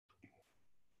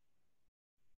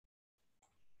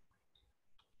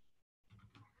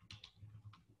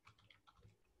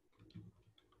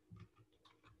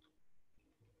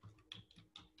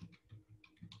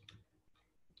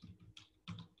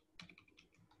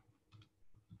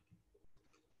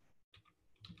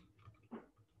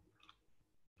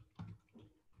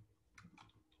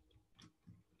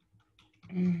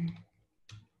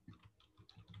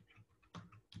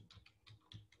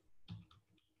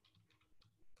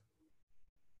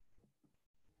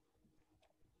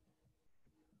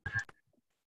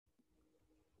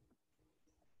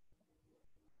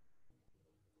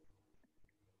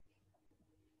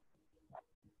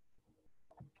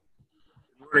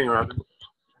Morning, Robin.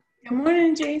 Good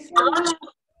morning, Jason.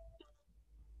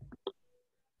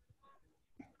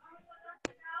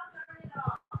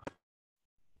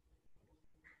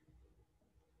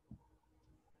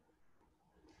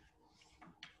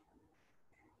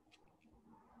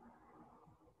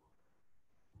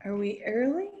 Are we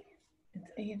early? It's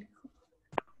 8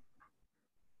 o'clock.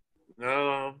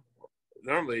 No,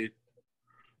 normally,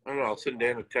 I don't know. I'll send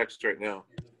Dan a text right now.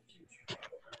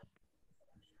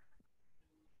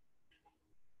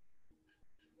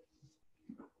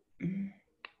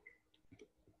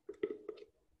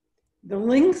 The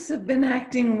links have been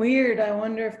acting weird. I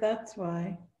wonder if that's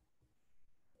why.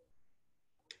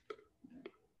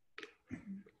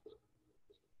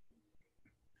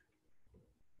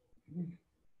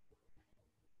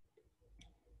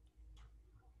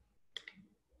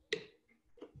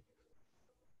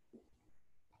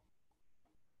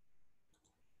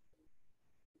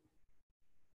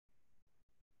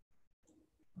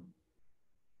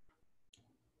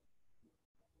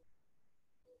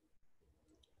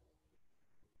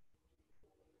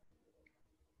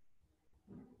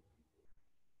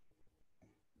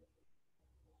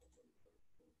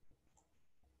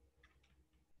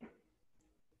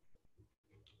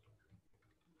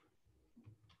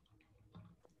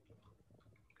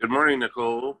 Good morning,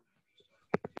 Nicole.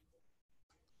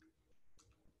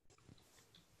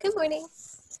 Good morning.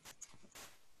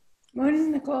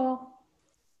 Morning, Nicole.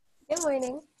 Good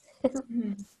morning.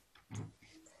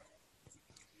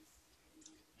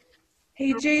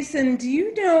 Hey, Jason, do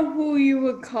you know who you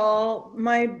would call?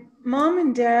 My mom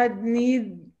and dad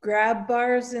need grab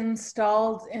bars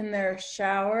installed in their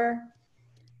shower.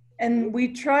 And we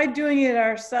tried doing it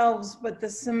ourselves, but the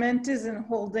cement isn't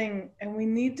holding and we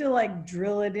need to like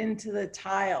drill it into the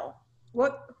tile.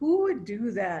 Who would do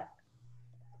that?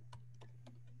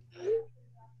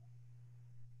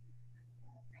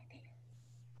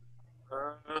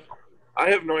 I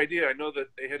have no idea. I know that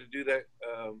they had to do that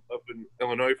up in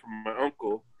Illinois from my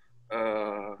uncle,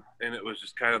 and it was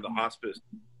just kind of the hospice.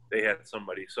 They had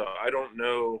somebody, so I don't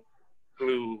know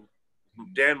who.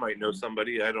 Dan might know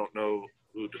somebody. I don't know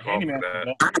who to call for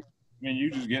that. I mean,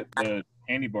 you just get the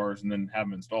handy bars and then have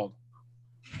them installed.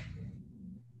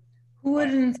 Who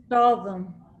would install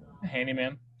them? A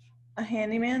handyman. A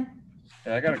handyman?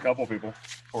 Yeah, I got a couple people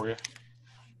for you.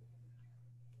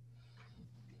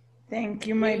 Thank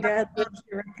you. My dad loves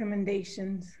your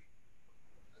recommendations.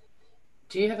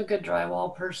 Do you have a good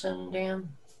drywall person, Dan?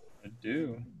 I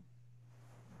do.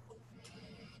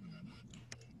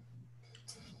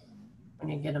 When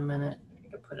you get a minute, you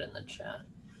can put it in the chat.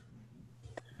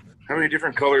 How many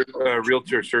different colored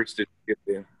realtor shirts did you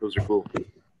get, Dan? Those are cool.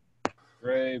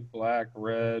 Gray, black,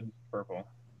 red, purple.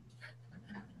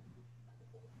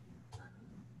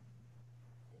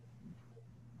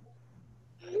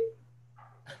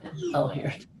 Oh,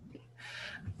 here.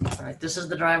 All right, this is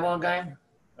the drywall guy.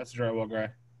 That's a drywall guy.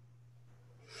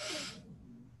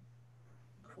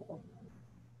 Cool.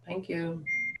 Thank you.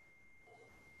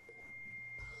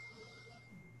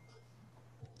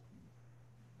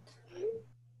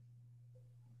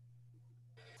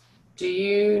 Do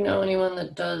you know anyone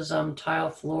that does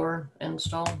tile floor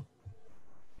install?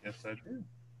 Yes, I do.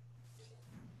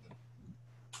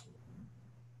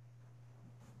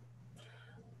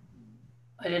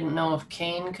 I didn't know if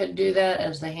Kane could do that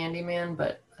as the handyman,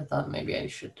 but I thought maybe I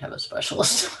should have a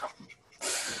specialist.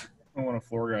 I want a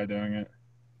floor guy doing it.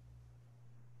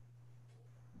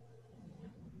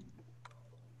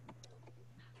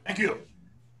 Thank you.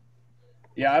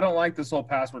 Yeah, I don't like this whole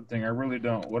password thing. I really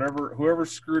don't. Whoever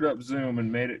screwed up Zoom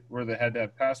and made it where they had to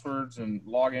have passwords and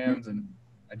logins, and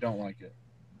I don't like it.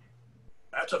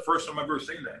 That's the first time I've ever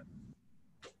seen that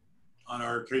on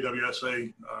our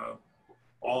KWSA,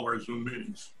 all of our Zoom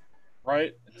meetings.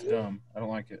 Right? It's dumb. I don't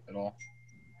like it at all.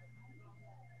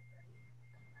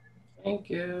 Thank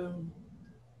you.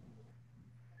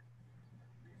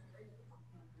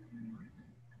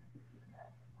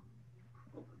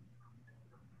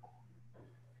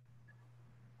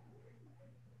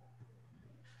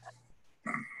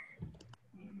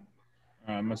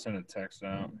 I'm going to send a text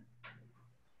out.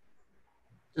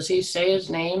 Does he say his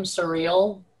name,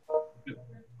 Surreal?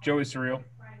 Joey Surreal.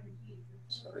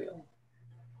 Surreal.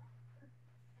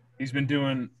 He's been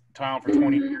doing tile for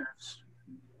 20 years.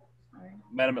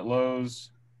 Met him at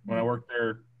Lowe's when I worked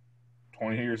there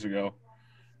 20 years ago.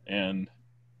 And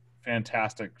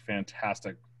fantastic,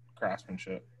 fantastic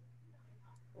craftsmanship.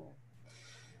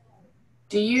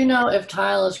 Do you know if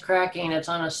tile is cracking, it's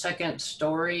on a second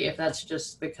story, if that's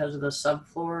just because of the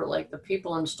subfloor? Like the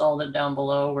people installed it down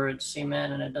below where it's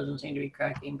cement and it doesn't seem to be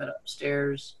cracking, but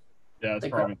upstairs, Yeah, it's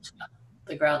the probably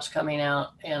the grout's coming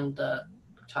out and the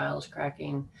tile is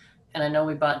cracking. And I know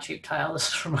we bought cheap tile. This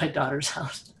is for my daughter's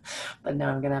house, but now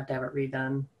I'm gonna have to have it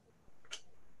redone.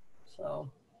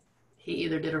 So he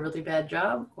either did a really bad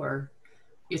job, or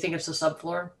you think it's the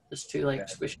subfloor? It's too like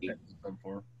squishy.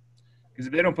 Subfloor. Because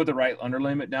if they don't put the right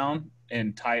underlayment down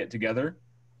and tie it together,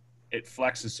 it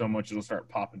flexes so much it'll start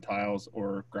popping tiles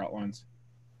or grout lines.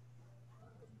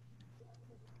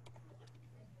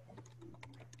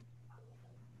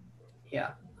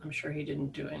 Yeah, I'm sure he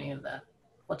didn't do any of that.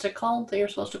 What's it called that you're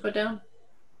supposed to put down?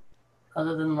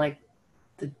 Other than like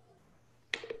the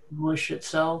bush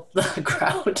itself, the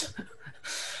grout.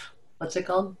 What's it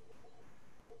called?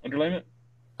 Underlayment?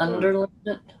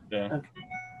 Underlayment? Yeah. Okay.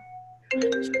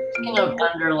 Speaking of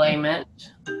underlayment,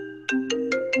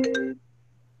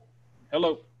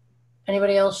 Hello.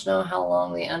 anybody else know how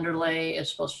long the underlay is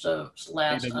supposed to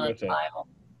last on a KWSA. tile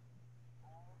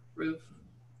roof?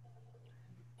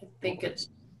 I think it's.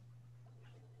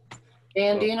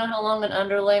 Dan, do you know how long an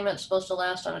underlayment is supposed to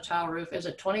last on a tile roof? Is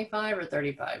it 25 or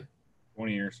 35?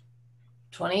 20 years.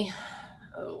 20?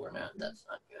 Oh, we're not. That's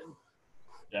not good.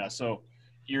 Yeah, so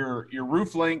your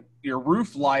roof length, your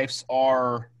roof lives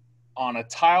are on a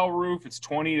tile roof, it's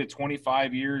 20 to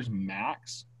 25 years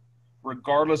max,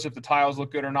 regardless if the tiles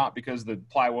look good or not, because the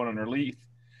plywood underneath.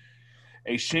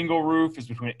 A shingle roof is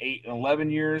between 8 and 11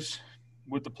 years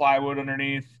with the plywood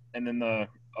underneath, and then a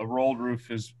rolled roof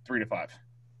is 3 to 5.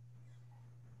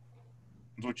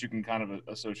 That's what you can kind of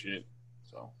associate.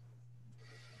 So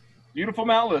beautiful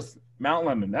Mount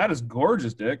Lemon. That is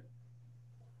gorgeous, Dick.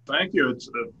 Thank you.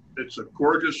 It's a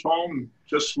gorgeous home.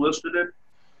 Just listed it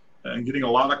and getting a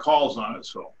lot of calls on it.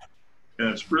 So, and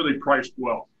it's really priced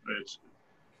well. It's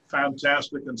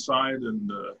fantastic inside,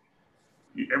 and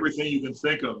everything you can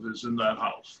think of is in that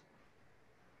house.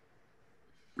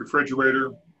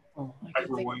 Refrigerator, Oh, I could think-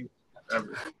 microwave,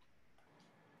 everything.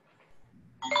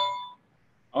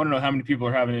 I want to know how many people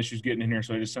are having issues getting in here,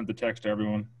 so I just sent the text to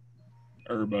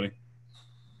everybody.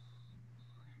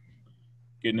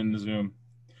 Getting in the Zoom.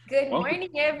 Good Well- morning,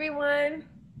 everyone.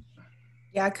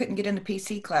 Yeah, I couldn't get into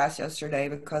PC class yesterday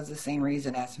because of the same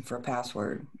reason, asking for a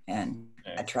password. And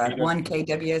I tried one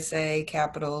KWSA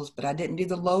capitals, but I didn't do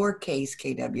the lowercase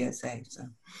KWSA. So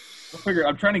I figure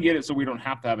I'm trying to get it so we don't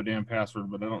have to have a damn password,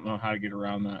 but I don't know how to get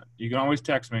around that. You can always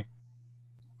text me.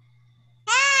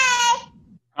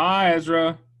 Hi,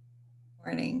 Ezra.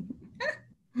 morning.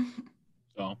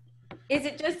 So Is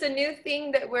it just a new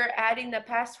thing that we're adding the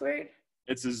password?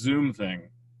 it's a Zoom thing.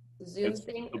 Zoom It's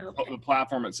thing? The Okay.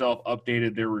 platform itself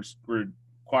updated their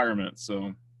requirements.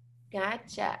 So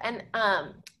Gotcha. And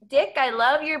Dick, I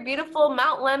love your beautiful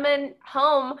Mount Lemon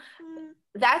home.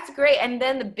 That's great. And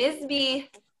then the Bisbee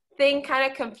thing kind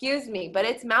of confused me, but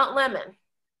it's Mount Lemon.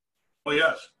 Oh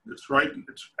yes, it's right.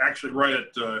 It's actually right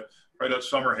at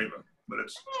Summer Haven, but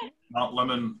it's Mount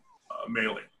Lemon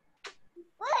mailing.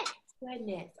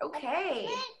 Goodness. Okay.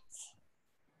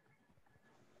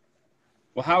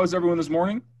 well, how is everyone this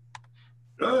morning?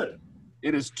 Good.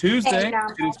 It is Tuesday. Hey, now.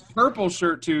 It is Purple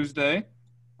Shirt Tuesday.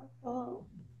 Oh.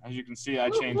 As you can see,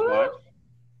 I changed black.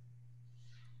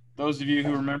 Those of you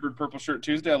who remembered Purple Shirt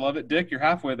Tuesday, I love it. Dick, you're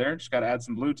halfway there. Just got to add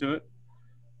some blue to it.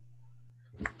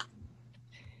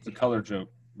 It's a color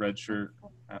joke. Red shirt,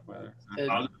 halfway there. Good.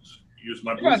 I'll just use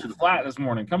my You guys are Bluetooth. flat this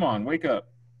morning. Come on, wake up.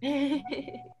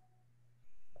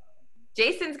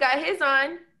 Jason's got his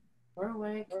on. We're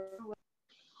awake.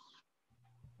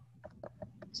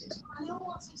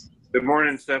 Good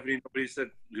morning, Stephanie. Nobody said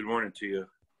good morning to you.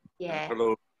 Yeah.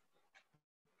 Hello.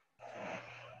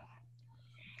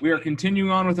 We are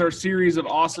continuing on with our series of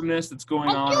awesomeness that's going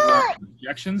on around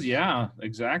projections. Yeah,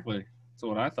 exactly. That's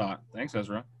what I thought. Thanks,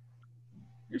 Ezra.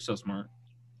 You're so smart.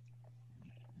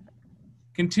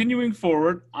 Continuing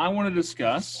forward, I want to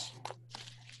discuss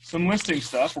some listing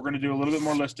stuff. We're going to do a little bit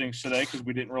more listings today because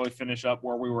we didn't really finish up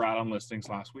where we were at on listings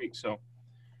last week. So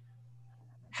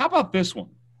how about this one?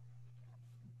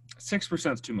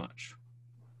 6% is too much.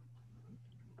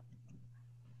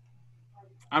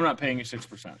 I'm not paying you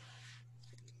 6%.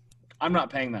 I'm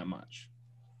not paying that much.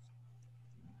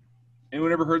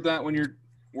 Anyone ever heard that when you're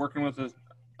working with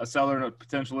a seller in a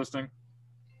potential listing?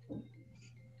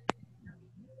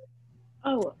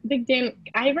 Oh, Big Dan,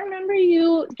 I remember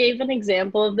you gave an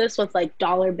example of this with like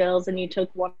dollar bills and you took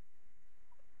one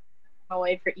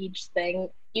away for each thing.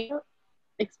 You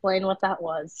explain what that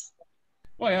was.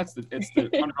 Well, yeah, it's the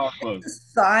 $100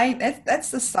 close. That's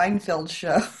the Seinfeld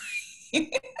show.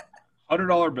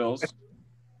 $100 bills.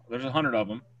 There's 100 of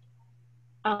them.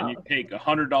 Oh, And you take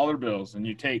 $100 bills and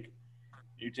you take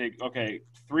okay,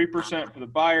 3% for the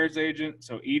buyer's agent,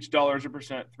 so each dollar is a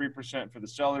percent, 3% for the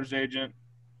seller's agent.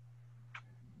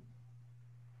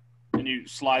 you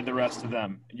slide the rest to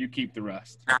them. You keep the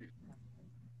rest.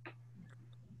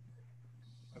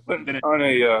 Went Then it on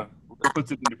a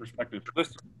puts it into perspective.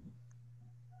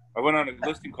 I went on a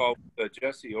listing call with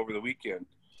Jesse over the weekend,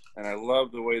 and I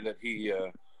love the way that he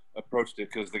approached it,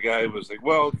 because the guy was like,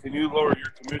 well, can you lower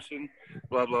your commission,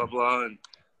 blah, blah, blah.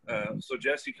 And so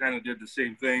Jesse kind of did the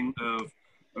same thing of,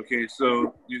 okay,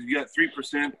 so you got 3%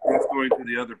 that's going to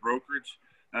the other brokerage,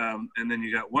 and then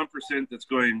you got 1% that's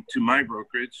going to my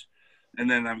brokerage, and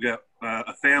then I've got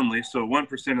a family, so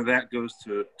 1% of that goes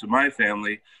to my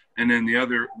family, and then the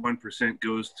other 1%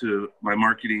 goes to my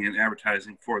marketing and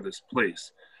advertising for this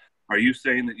place. Are you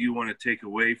saying that you want to take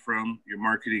away from your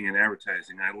marketing and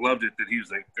advertising? I loved it that he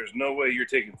was like, there's no way you're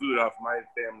taking food off my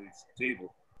family's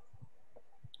table.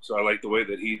 So I like the way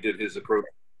that he did his approach.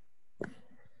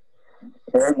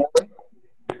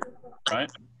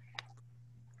 Right?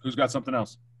 Who's got something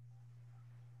else?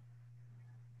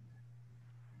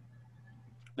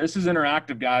 This is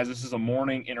interactive, guys. This is a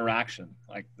morning interaction.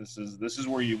 Like this is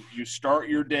where you start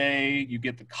your day. You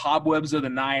get the cobwebs of the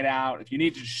night out. If you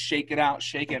need to shake it out,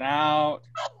 shake it out.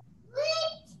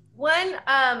 One,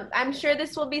 I'm sure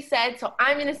this will be said, so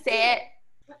I'm going to say it.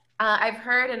 I've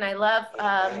heard and I love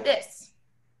this.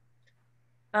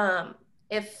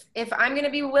 If I'm going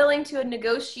to be willing to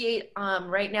negotiate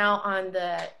right now on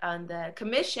the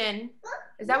commission,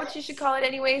 is that what you should call it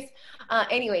anyways?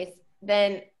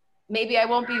 Then maybe I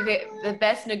won't be the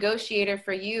best negotiator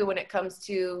for you when it comes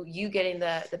to you getting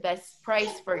the best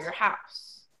price for your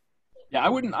house. Yeah, I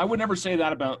would never say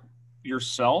that about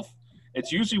yourself.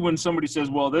 It's usually when somebody says,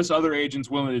 well, this other agent's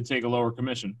willing to take a lower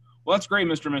commission. Well, that's great,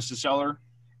 Mr. and Mrs. Seller.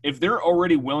 If they're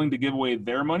already willing to give away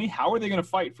their money, how are they going to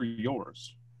fight for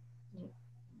yours?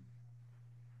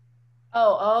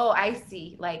 Oh, I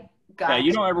see. Like, gotcha. Yeah,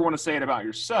 you don't ever want to say it about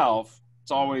yourself.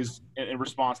 It's always in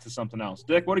response to something else.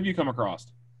 Dick, what have you come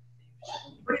across?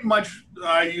 Pretty much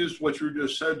I used what you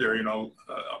just said there,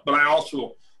 but I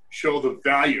also show the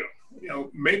value.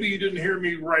 Maybe you didn't hear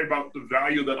me right about the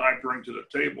value that I bring to the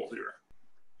table here.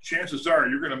 Chances are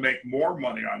you're going to make more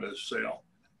money on this sale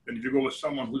than if you go with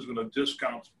someone who's going to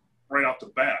discount right off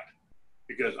the bat,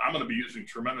 because I'm going to be using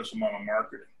tremendous amount of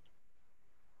marketing.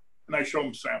 And I show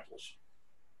them samples.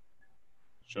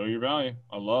 Show your value.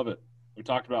 I love it. We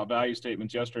talked about value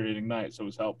statements yesterday at Ignite, so it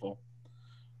was helpful.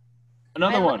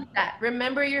 Another one. That.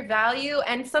 Remember your value.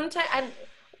 And sometimes,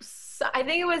 I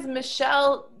think it was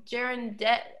Michelle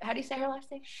Gerardini. How do you say her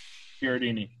last name?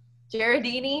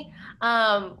 Gerardini.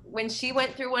 When she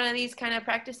went through one of these kind of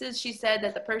practices, she said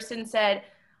that the person said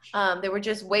they were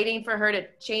just waiting for her to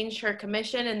change her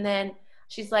commission. And then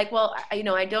she's like, well,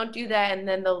 I don't do that. And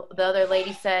then the other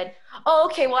lady said, oh,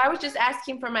 okay, well, I was just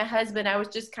asking for my husband. I was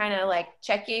just kind of like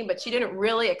checking, but she didn't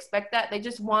really expect that. They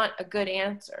just want a good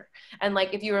answer. And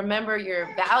like, if you remember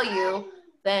your value,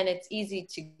 then it's easy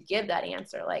to give that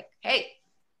answer. Like, hey,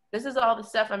 this is all the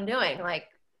stuff I'm doing. Like,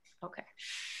 okay.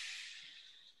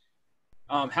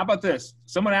 How about this?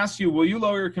 Someone asks you, will you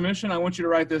lower your commission? I want you to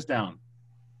write this down.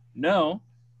 No.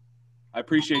 I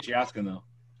appreciate you asking, though.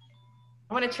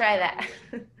 I want to try that.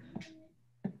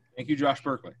 Thank you, Josh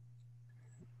Berkeley.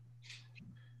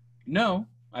 No,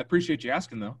 I appreciate you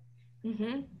asking, though.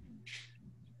 Mm-hmm.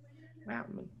 Wow.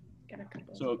 Got a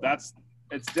couple. So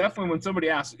it's definitely when somebody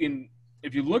asks,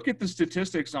 if you look at the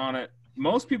statistics on it,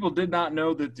 most people did not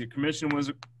know that the commission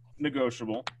was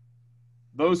negotiable.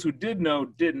 Those who did know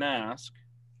didn't ask.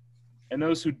 And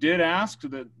those who did ask,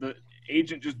 the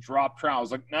agent just dropped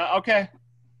trowels. Like, no, okay.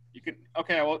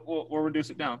 We'll reduce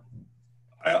it down.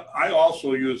 I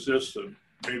also use this, and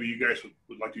maybe you guys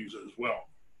would like to use it as well.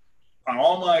 On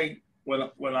all my,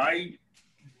 when I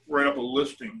write up a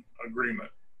listing agreement,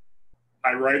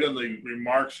 I write in the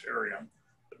remarks area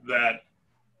that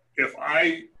if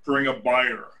I bring a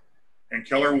buyer and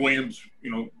Keller Williams,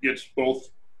 gets both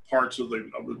parts of the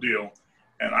deal,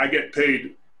 and I get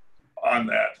paid on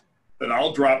that, then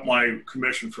I'll drop my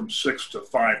commission from 6 to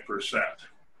 5%.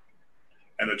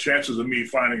 And the chances of me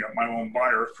finding my own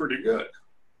buyer are pretty good.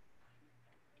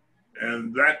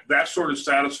 And that sort of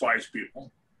satisfies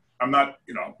people. I'm not,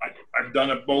 I've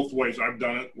done it both ways. I've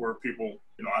done it where people,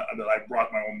 that I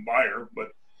brought my own buyer, but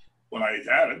when I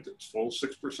had it, it's full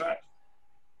 6%.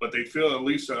 But they feel at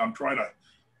least that I'm trying to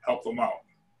help them out.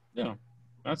 Yeah,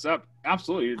 that's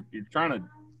absolutely. You're trying to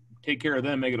take care of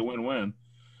them, make it a win-win.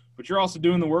 But you're also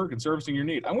doing the work and servicing your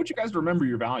need. I want you guys to remember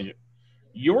your value.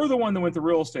 You're the one that went to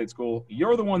real estate school.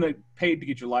 You're the one that paid to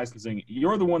get your licensing.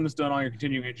 You're the one that's done all your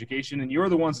continuing education. And you're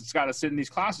the ones that's got to sit in these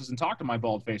classes and talk to my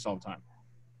bald face all the time.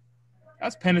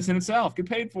 That's penance in itself. Get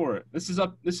paid for it. This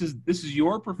is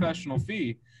your professional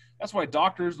fee. That's why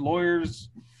doctors, lawyers,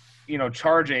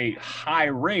 charge a high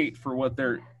rate for what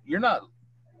you're not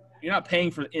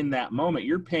paying for in that moment.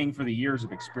 You're paying for the years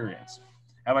of experience.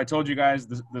 Have I told you guys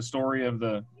the story of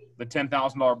the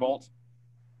 $10,000 bolt?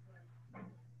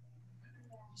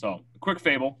 So, a quick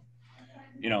fable.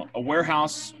 A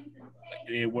warehouse,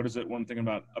 what is it? One thing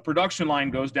about a production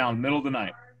line goes down middle of the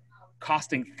night,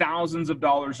 costing thousands of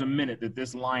dollars a minute that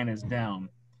this line is down.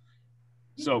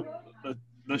 So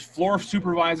the floor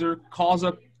supervisor calls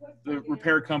up the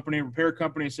repair company. Repair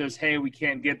company says, hey, we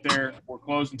can't get there. We're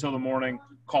closed until the morning.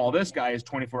 Call this guy, his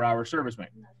 24-hour service mate.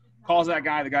 Calls that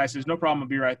guy. The guy says, no problem, I'll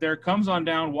be right there. Comes on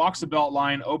down, walks the belt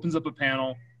line, opens up a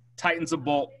panel, tightens a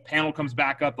bolt, panel comes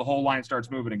back up, the whole line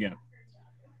starts moving again.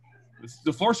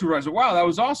 The floor supervisor, wow, that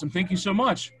was awesome. Thank you so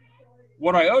much.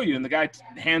 What do I owe you? And the guy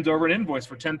hands over an invoice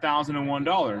for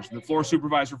 $10,001. The floor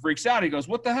supervisor freaks out. He goes,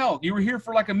 what the hell? You were here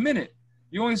for like a minute.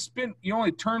 You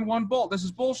only turned one bolt. This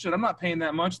is bullshit. I'm not paying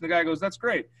that much. And the guy goes, that's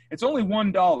great. It's only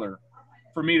 $1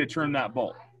 for me to turn that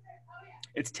bolt.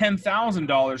 It's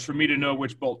 $10,000 for me to know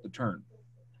which bolt to turn.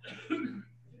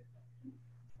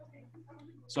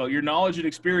 So your knowledge and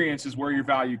experience is where your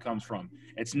value comes from.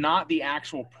 It's not the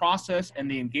actual process and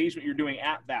the engagement you're doing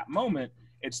at that moment.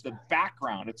 It's the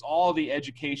background. It's all the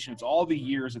education. It's all the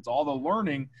years. It's all the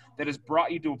learning that has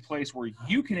brought you to a place where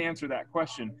you can answer that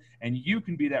question and you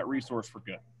can be that resource for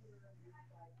good.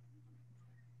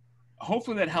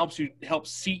 Hopefully that helps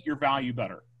seat your value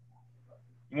better.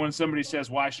 When somebody says,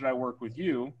 why should I work with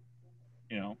you?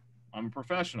 I'm a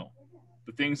professional.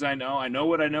 The things I know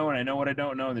what I know, and I know what I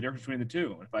don't know, and the difference between the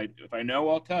two. If I know,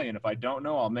 I'll tell you. And if I don't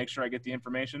know, I'll make sure I get the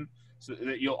information so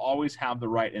that you'll always have the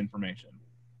right information.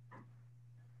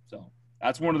 So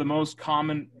that's one of the most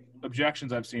common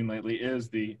objections I've seen lately is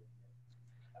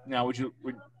now would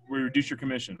we reduce your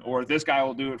commission, or this guy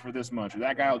will do it for this much, or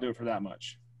that guy will do it for that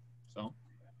much.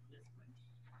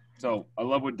 So I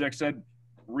love what Dick said.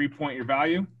 Repoint your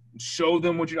value. Show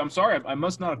them what I'm sorry, I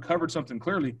must not have covered something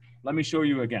clearly. Let me show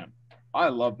you again. I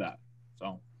love that.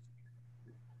 So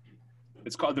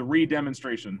it's called the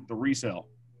re-demonstration, the resale,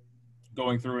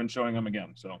 going through and showing them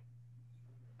again. So.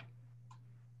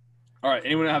 All right,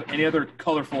 anyone have any other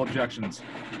colorful objections?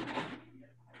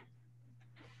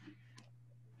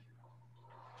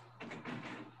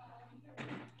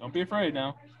 Don't be afraid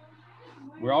now.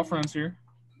 We're all friends here.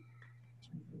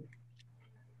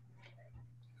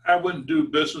 I wouldn't do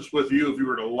business with you if you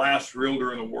were the last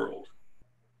realtor in the world.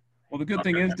 Well, the good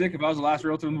thing is, Dick, if I was the last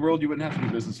realtor in the world, you wouldn't have to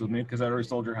do business with me because I already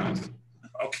sold your house.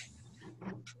 Okay.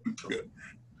 Good.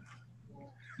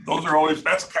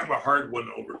 That's kind of a hard one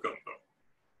to overcome, though.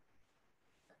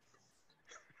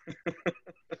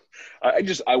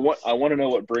 I want to know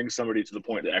what brings somebody to the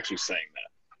point to actually saying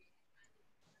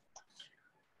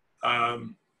that.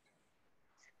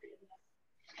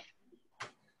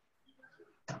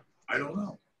 I don't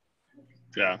know.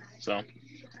 Yeah, so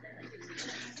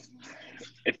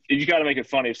if you got to make it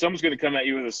funny. If someone's going to come at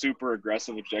you with a super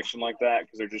aggressive objection like that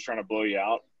because they're just trying to blow you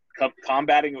out,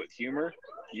 combating it with humor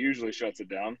usually shuts it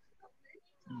down.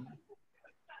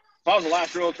 If I was the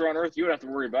last realtor on earth, you wouldn't have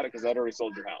to worry about it because I'd already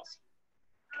sold your house.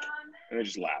 And they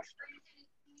just laugh.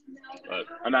 But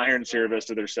I'm out here in Sierra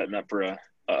Vista. They're setting up for a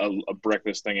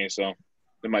breakfast thingy, so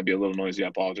it might be a little noisy. I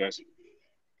apologize.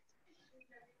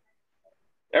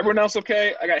 Everyone else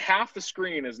okay? I got half the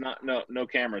screen is no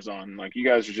cameras on. Like, you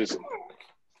guys are just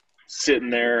sitting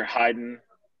there hiding.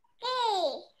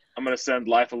 I'm going to send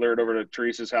Life Alert over to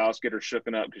Teresa's house, get her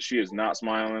shooken up because she is not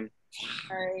smiling.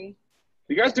 Sorry.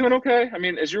 You guys doing okay? I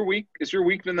mean, is your week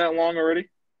been that long already?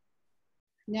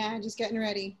 Yeah, just getting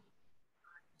ready.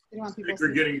 I don't want people. I think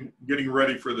we're getting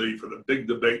ready for the big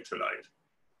debate tonight.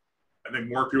 I think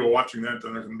more people are watching that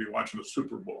than they're going to be watching the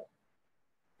Super Bowl.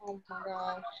 Oh my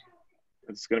gosh.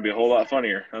 It's going to be a whole lot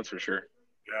funnier, that's for sure.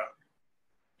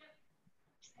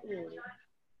 Yeah.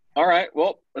 All right,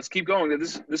 well, let's keep going.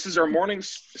 This is our morning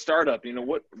startup.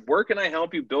 Where can I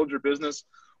help you build your business?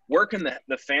 Where can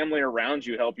the family around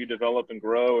you help you develop and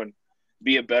grow and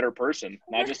be a better person?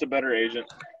 Not just a better agent,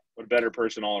 but a better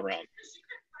person all around.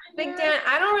 Big Dan,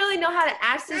 I don't really know how to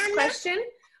ask this question,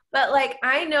 but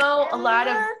I know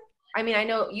I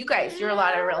know you guys, you're a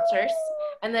lot of realtors.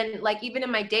 And then even in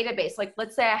my database,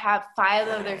 let's say I have 5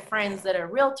 other friends that are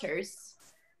realtors,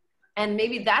 and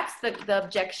maybe that's the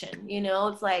objection,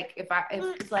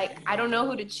 it's I don't know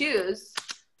who to choose.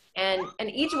 And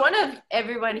each one of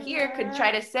everyone here could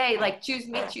try to say choose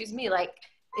me.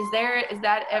 Is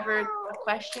that ever a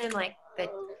question that,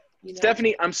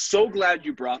 Stephanie, I'm so glad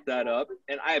you brought that up.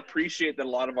 And I appreciate that a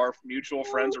lot of our mutual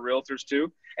friends are realtors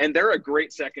too. And they're a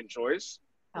great second choice.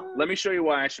 Oh. Let me show you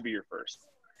why I should be your first.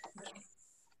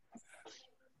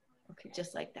 Okay,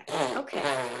 just like that. Okay,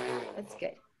 that's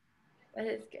good. That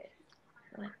is good.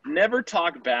 Never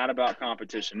talk bad about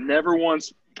competition. Never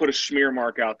once put a smear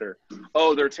mark out there.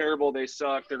 Oh, they're terrible. They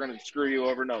suck. They're going to screw you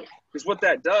over. No, because what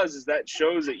that does is that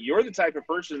shows that you're the type of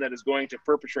person that is going to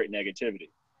perpetrate negativity.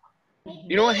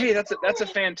 You know what? Hey, that's a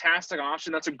fantastic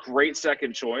option. That's a great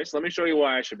second choice. Let me show you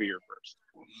why I should be your first.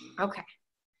 Okay.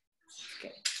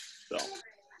 Good. So,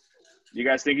 you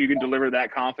guys think you can deliver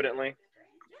that confidently?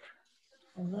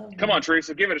 Come on,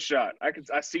 Teresa, give it a shot.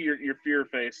 I see your fear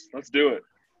face. Let's do it.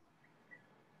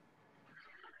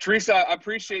 Teresa, I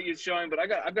appreciate you showing, but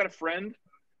I've got a friend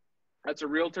that's a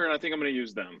realtor, and I think I'm going to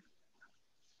use them.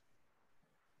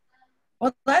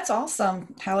 Well, that's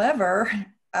awesome. However,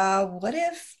 what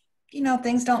if,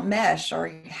 things don't mesh,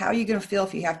 or how are you going to feel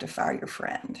if you have to fire your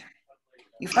friend?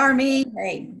 You fire me,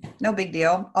 hey, no big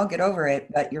deal. I'll get over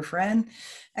it. But your friend,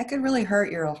 that could really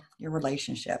hurt your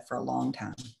relationship for a long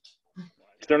time.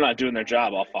 If they're not doing their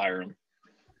job, I'll fire them.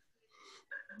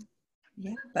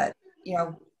 Yeah, but,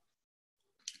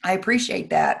 I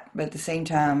appreciate that, but at the same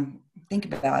time, think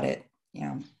about it.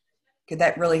 Could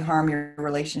that really harm your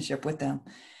relationship with them?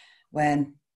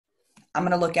 When I'm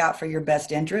going to look out for your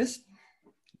best interest,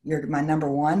 you're my number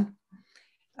one.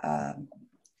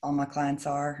 All my clients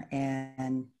are,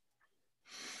 and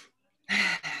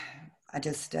I'd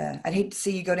hate to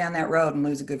see you go down that road and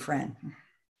lose a good friend.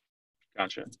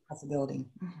 Gotcha. It's a possibility.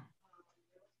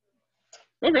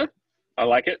 Okay, I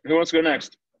like it. Who wants to go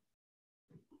next?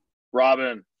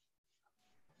 Robin,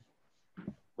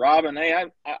 hey,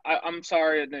 I'm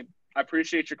sorry. I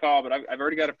appreciate your call, but I've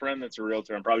already got a friend that's a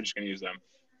realtor. I'm probably just going to use them.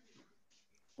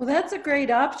 Well, that's a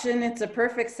great option. It's a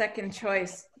perfect second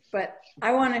choice, but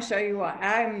I want to show you why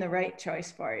I'm the right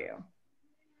choice for you.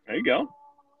 There you go.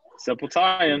 Simple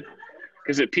tie-in,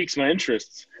 because it piques my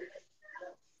interests.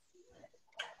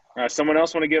 All right, someone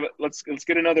else want to give it? Let's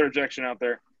get another objection out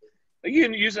there. You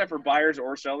can use that for buyers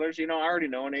or sellers. I already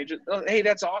know an agent. Oh, hey,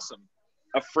 that's awesome.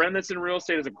 A friend that's in real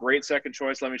estate is a great second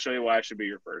choice. Let me show you why I should be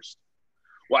your first.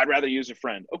 Well, I'd rather use a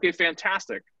friend. Okay,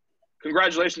 fantastic.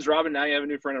 Congratulations, Robin. Now you have a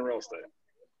new friend in real estate.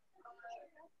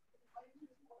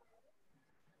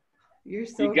 You're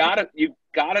so you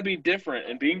gotta be different,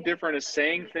 and being different is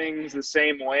saying things the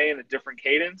same way in a different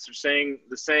cadence, or saying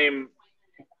the same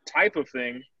type of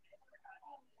thing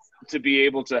to be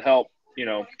able to help,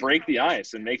 break the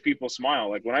ice and make people smile.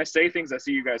 Like when I say things, I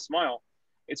see you guys smile.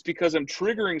 It's because I'm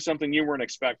triggering something you weren't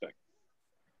expecting.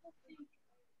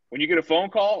 When you get a phone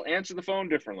call, answer the phone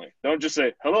differently. Don't just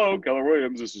say, "Hello, Keller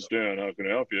Williams, this is Dan. How can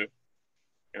I help you?"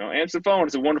 Answer the phone.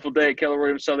 It's a wonderful day at Keller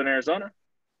Williams, Southern Arizona.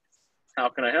 How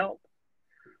can I help?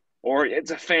 Or it's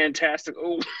a fantastic,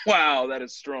 oh, wow, that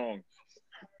is strong.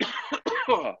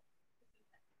 Oh,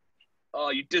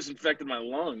 you disinfected my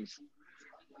lungs.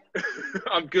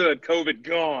 I'm good. COVID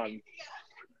gone.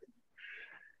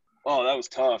 Oh, that was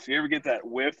tough. You ever get that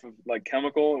whiff of like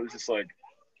chemical? It was just like,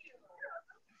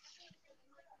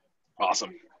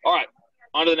 awesome. All right,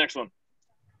 on to the next one.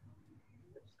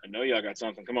 I know y'all got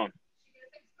something. Come on.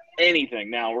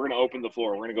 Anything. Now we're going to open the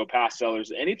floor. We're going to go past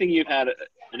sellers. Anything you've had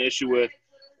an issue with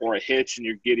or a hitch and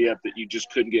you're giddy up that you just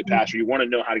couldn't get past, or you want to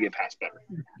know how to get past better.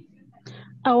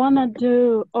 I want to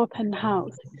do open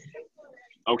house.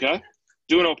 Okay.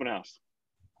 Do an open house.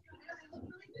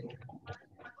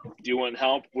 Do you want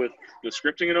help with the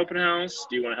scripting an open house?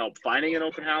 Do you want help finding an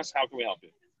open house? How can we help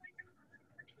you?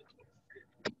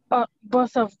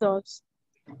 Both of those.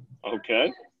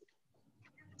 Okay.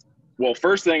 Well,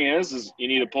 first thing is you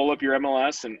need to pull up your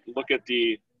MLS and look at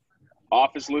the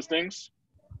office listings.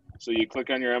 So you click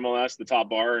on your MLS, the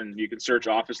top bar, and you can search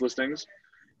office listings,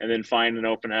 and then find an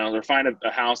open house, or find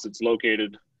a house that's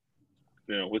located,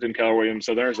 within Keller Williams,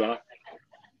 Southern Arizona.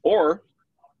 Or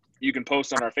you can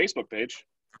post on our Facebook page.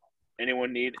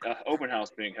 Anyone need an open house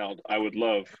being held? I would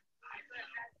love.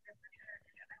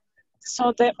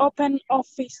 So the open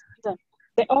office, the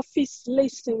office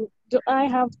listing, do I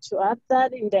have to add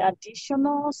that in the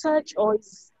additional search, or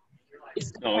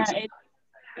no?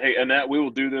 Hey, Annette, we will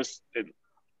do this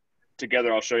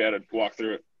together. I'll show you how to walk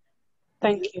through it.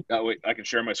 Thank you. That way I can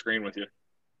share my screen with you.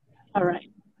 All right.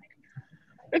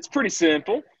 It's pretty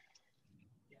simple.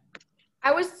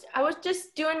 I was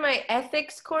just doing my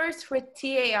ethics course with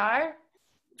TAR,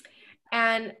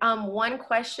 and one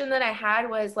question that I had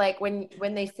was like when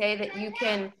they say that you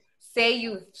can say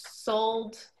you've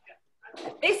sold.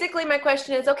 Basically, my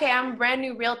question is, okay, I'm a brand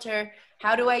new realtor.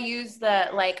 How do I use the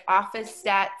office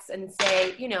stats and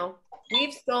say,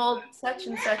 we've sold such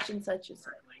and such and such and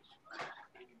such?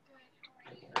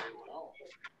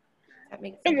 That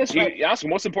makes sense. You ask them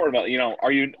what's important about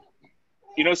are you,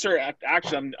 sir,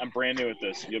 actually I'm brand new at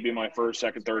this. You'll be my first,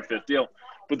 second, third, fifth deal.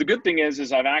 But the good thing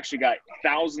is I've actually got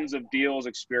thousands of deals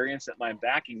experience at my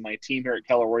backing. My team here at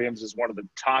Keller Williams is one of the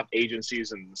top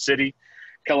agencies in the city.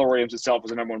 Keller Williams itself is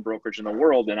the #1 brokerage in the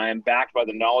world, and I am backed by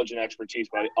the knowledge and expertise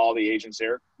by all the agents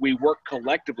there. We work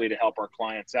collectively to help our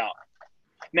clients out.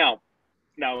 Now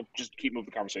just keep moving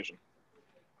the conversation.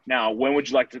 Now, when would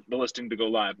you like the listing to go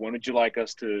live? When would you like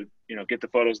us to, get the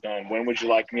photos done? When would you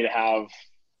like me to have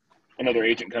another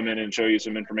agent come in and show you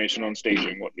some information on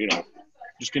staging?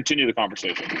 Just continue the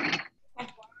conversation.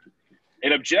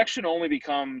 An objection only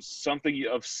becomes something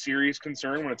of serious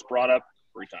concern when it's brought up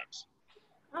 3 times.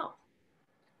 Oh.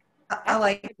 I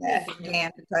like that,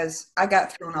 Dan, because I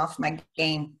got thrown off my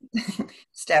game,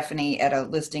 Stephanie, at a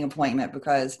listing appointment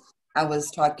because I was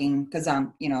talking, because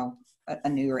I'm, a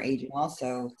newer agent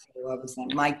also. So I was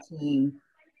like, my team,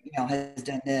 has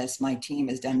done this, my team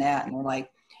has done that. And they're like,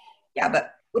 yeah,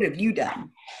 but what have you done?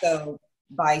 So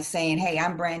by saying, hey,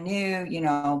 I'm brand new,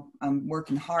 I'm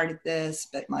working hard at this,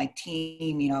 but my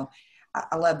team,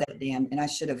 I love that, Dan. And I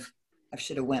should have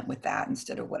went with that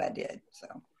instead of what I did. So.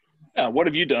 Yeah, what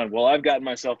have you done? Well, I've gotten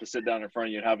myself to sit down in front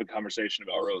of you and have a conversation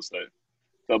about real estate.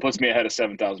 So it puts me ahead of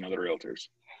 7,000 other realtors.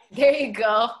 There you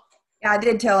go. Yeah, I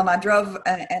did tell him I drove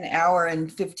an hour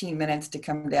and 15 minutes to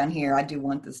come down here. I do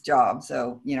want this job.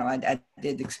 So, I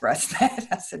did express that.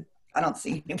 I said, I don't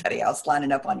see anybody else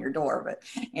lining up on your door. But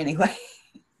anyway.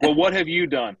 Well, what have you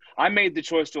done? I made the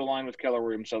choice to align with Keller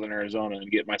Williams Southern Arizona and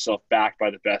get myself backed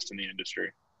by the best in the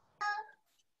industry.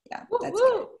 Yeah, that's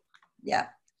good. Yeah.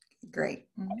 Great.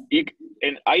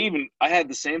 And I had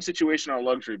the same situation on a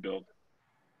luxury build.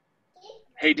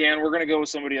 Hey, Dan, we're going to go with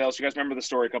somebody else. You guys remember the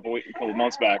story a couple of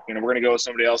months back. We're going to go with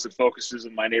somebody else that focuses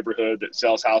in my neighborhood, that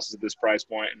sells houses at this price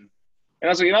point. And I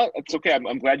was like, it's okay.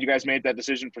 I'm glad you guys made that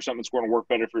decision for something that's going to work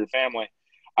better for your family.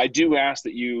 I do ask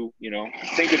that you,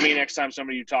 think of me next time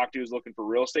somebody you talk to is looking for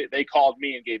real estate. They called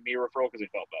me and gave me a referral because they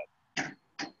felt bad.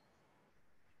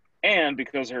 And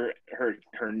because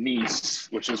her niece,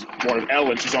 which is one of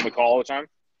Ellen, she's on the call all the time,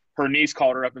 her niece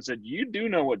called her up and said, you do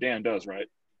know what Dan does, right?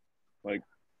 Like,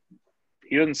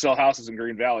 he doesn't sell houses in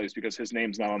Green Valleys because his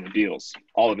name's not on the deals.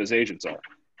 All of his agents are.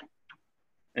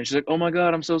 And she's like, oh, my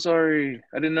God, I'm so sorry.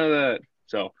 I didn't know that.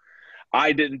 So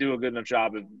I didn't do a good enough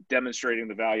job of demonstrating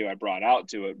the value I brought out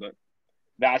to it. But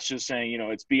that's just saying,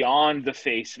 it's beyond the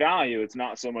face value. It's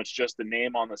not so much just the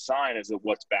name on the sign as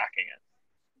what's backing it.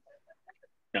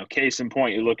 Now, case in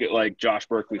point, you look at like Josh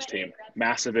Berkeley's team,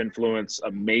 massive influence,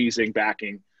 amazing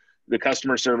backing, the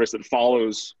customer service that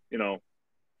follows,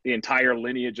 the entire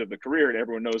lineage of the career, and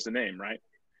everyone knows the name, right?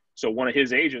 So one of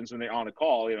his agents, when they're on a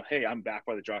call, hey, I'm backed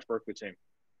by the Josh Berkeley team,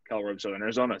 Keller Williams Southern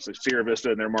Arizona. So Sierra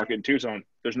Vista and their market in Tucson.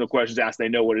 There's no questions asked. They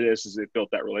know what it is they've built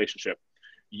that relationship.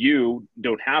 You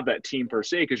don't have that team per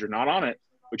se because you're not on it,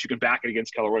 but you can back it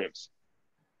against Keller Williams.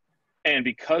 And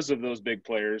because of those big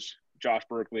players, Josh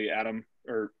Berkeley, Aaron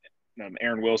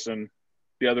Wilson,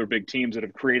 the other big teams that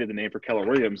have created the name for Keller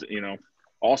Williams,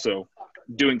 also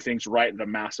doing things right at a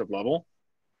massive level,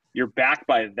 you're backed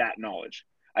by that knowledge.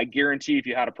 I guarantee if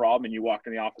you had a problem and you walked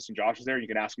in the office and Josh was there, you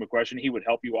can ask him a question, he would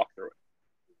help you walk through it.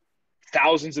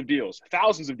 Thousands of deals,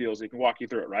 he can walk you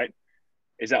through it, right?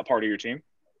 Is that part of your team?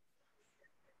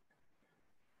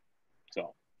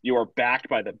 So you are backed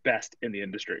by the best in the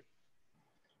industry.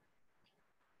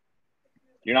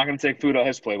 You're not going to take food off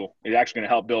his plate. It's actually going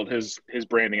to help build his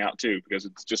branding out too, because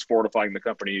it's just fortifying the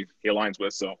company he aligns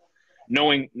with. So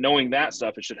knowing that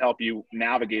stuff, it should help you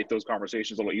navigate those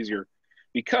conversations a little easier,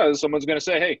 because someone's going to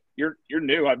say, hey, you're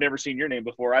new. I've never seen your name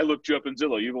before. I looked you up in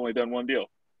Zillow. You've only done one deal.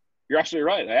 You're absolutely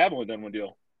right. I have only done one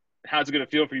deal. How's it going to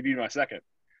feel for you to be my second?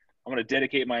 I'm going to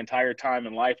dedicate my entire time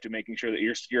in life to making sure that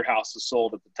your house is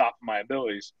sold at the top of my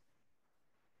abilities.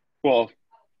 Well,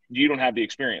 you don't have the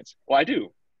experience. Well, I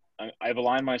do. I've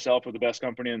aligned myself with the best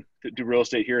company to do real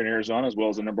estate here in Arizona, as well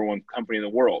as the #1 company in the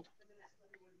world.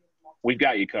 We've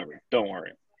got you covered. Don't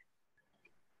worry.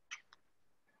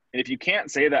 And if you can't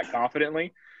say that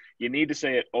confidently, you need to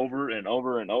say it over and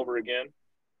over and over again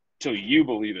till you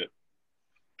believe it.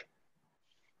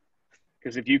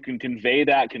 Because if you can convey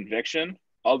that conviction,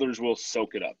 others will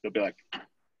soak it up. They'll be like,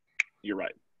 you're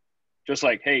right. Just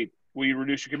like, hey, will you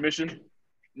reduce your commission?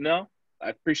 No, I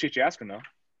appreciate you asking though.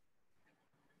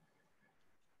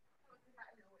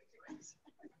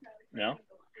 No.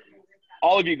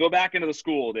 All of you go back into the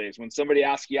school days. When somebody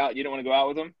asks you out, you don't want to go out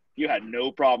with them. You had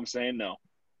no problem saying no.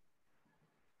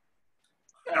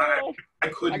 I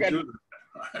couldn't do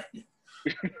that.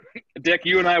 Dick,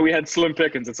 you and I, we had slim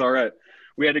pickings. It's all right.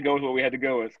 We had to go with what we had to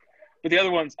go with. But the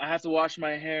other ones, I have to wash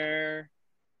my hair.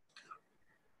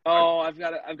 Oh, I've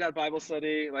got Bible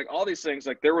study. Like all these things,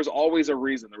 like there was always a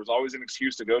reason. There was always an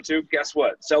excuse to go to. Guess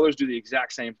what? Sellers do the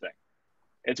exact same thing.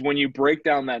 It's when you break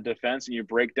down that defense and you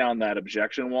break down that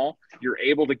objection wall, you're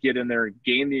able to get in there,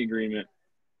 gain the agreement,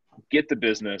 get the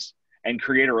business, and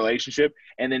create a relationship.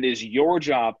 And it is your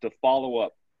job to follow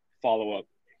up, follow up,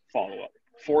 follow up.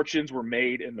 Fortunes were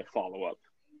made in the follow up.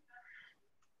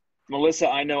 Melissa,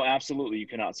 I know absolutely you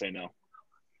cannot say no.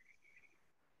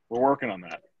 We're working on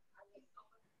that.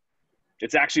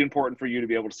 It's actually important for you to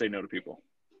be able to say no to people.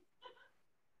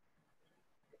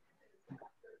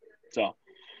 So,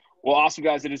 well, awesome,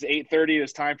 guys. It is 8:30.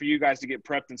 It's time for you guys to get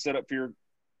prepped and set up for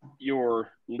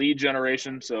your lead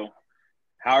generation. So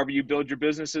however you build your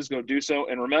businesses, go do so.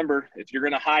 And remember, if you're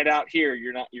going to hide out here,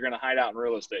 you're going to hide out in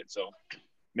real estate. So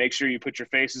make sure you put your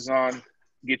faces on,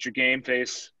 get your game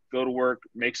face, go to work,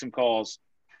 make some calls,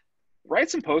 write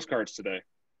some postcards today.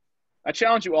 I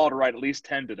challenge you all to write at least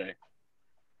 10 today.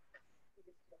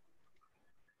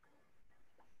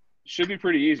 Should be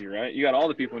pretty easy, right? You got all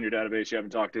the people in your database you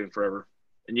haven't talked to in forever.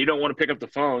 And you don't want to pick up the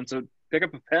phone, so pick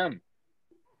up a pen.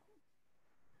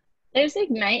 There's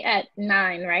Ignite at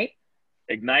 9, right?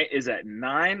 Ignite is at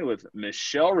 9 with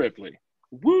Michelle Ripley.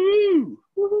 Woo!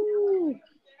 Woo!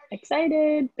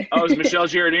 Excited. Oh, is Michelle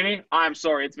Giardini? I'm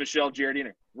sorry, it's Michelle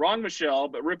Giardini. Wrong Michelle,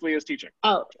 but Ripley is teaching.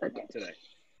 Oh, okay. Today.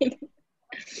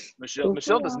 Michelle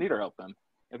doesn't need our help then,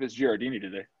 if it's Giardini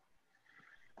today.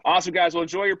 Awesome, guys. Well,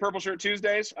 enjoy your Purple Shirt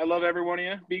Tuesdays. I love every one of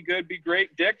you. Be good, be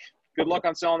great. Dick, good luck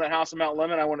on selling that house in Mount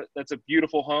Lemmon. That's a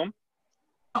beautiful home.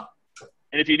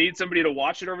 And if you need somebody to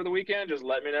watch it over the weekend, just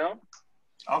let me know.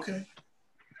 Okay.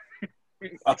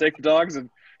 I'll take the dogs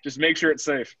and just make sure it's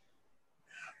safe.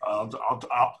 I'll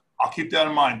keep that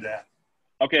in mind, Dad.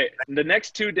 Okay. The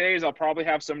next 2 days, I'll probably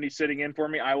have somebody sitting in for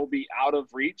me. I will be out of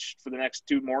reach for the next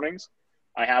 2 mornings.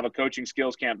 I have a coaching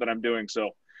skills camp that I'm doing. So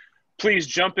please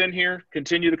jump in here,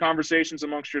 continue the conversations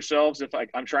amongst yourselves. If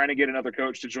I'm trying to get another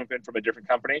coach to jump in from a different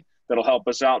company, that'll help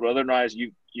us out. But otherwise,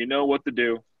 you know what to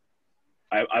do.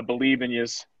 I believe in you,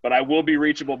 but I will be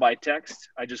reachable by text.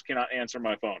 I just cannot answer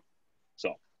my phone.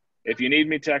 So if you need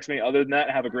me, text me. Other than that,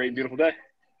 have a great and beautiful day.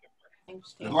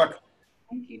 Thanks, Good luck.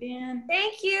 Thank you, Dan.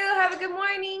 Thank you. Have a good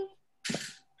morning.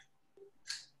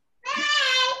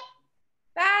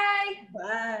 Bye.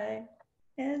 Bye.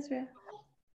 Ezra.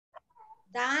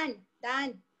 Dan.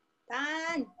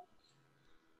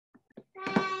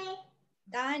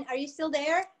 Dan, are you still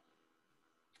there?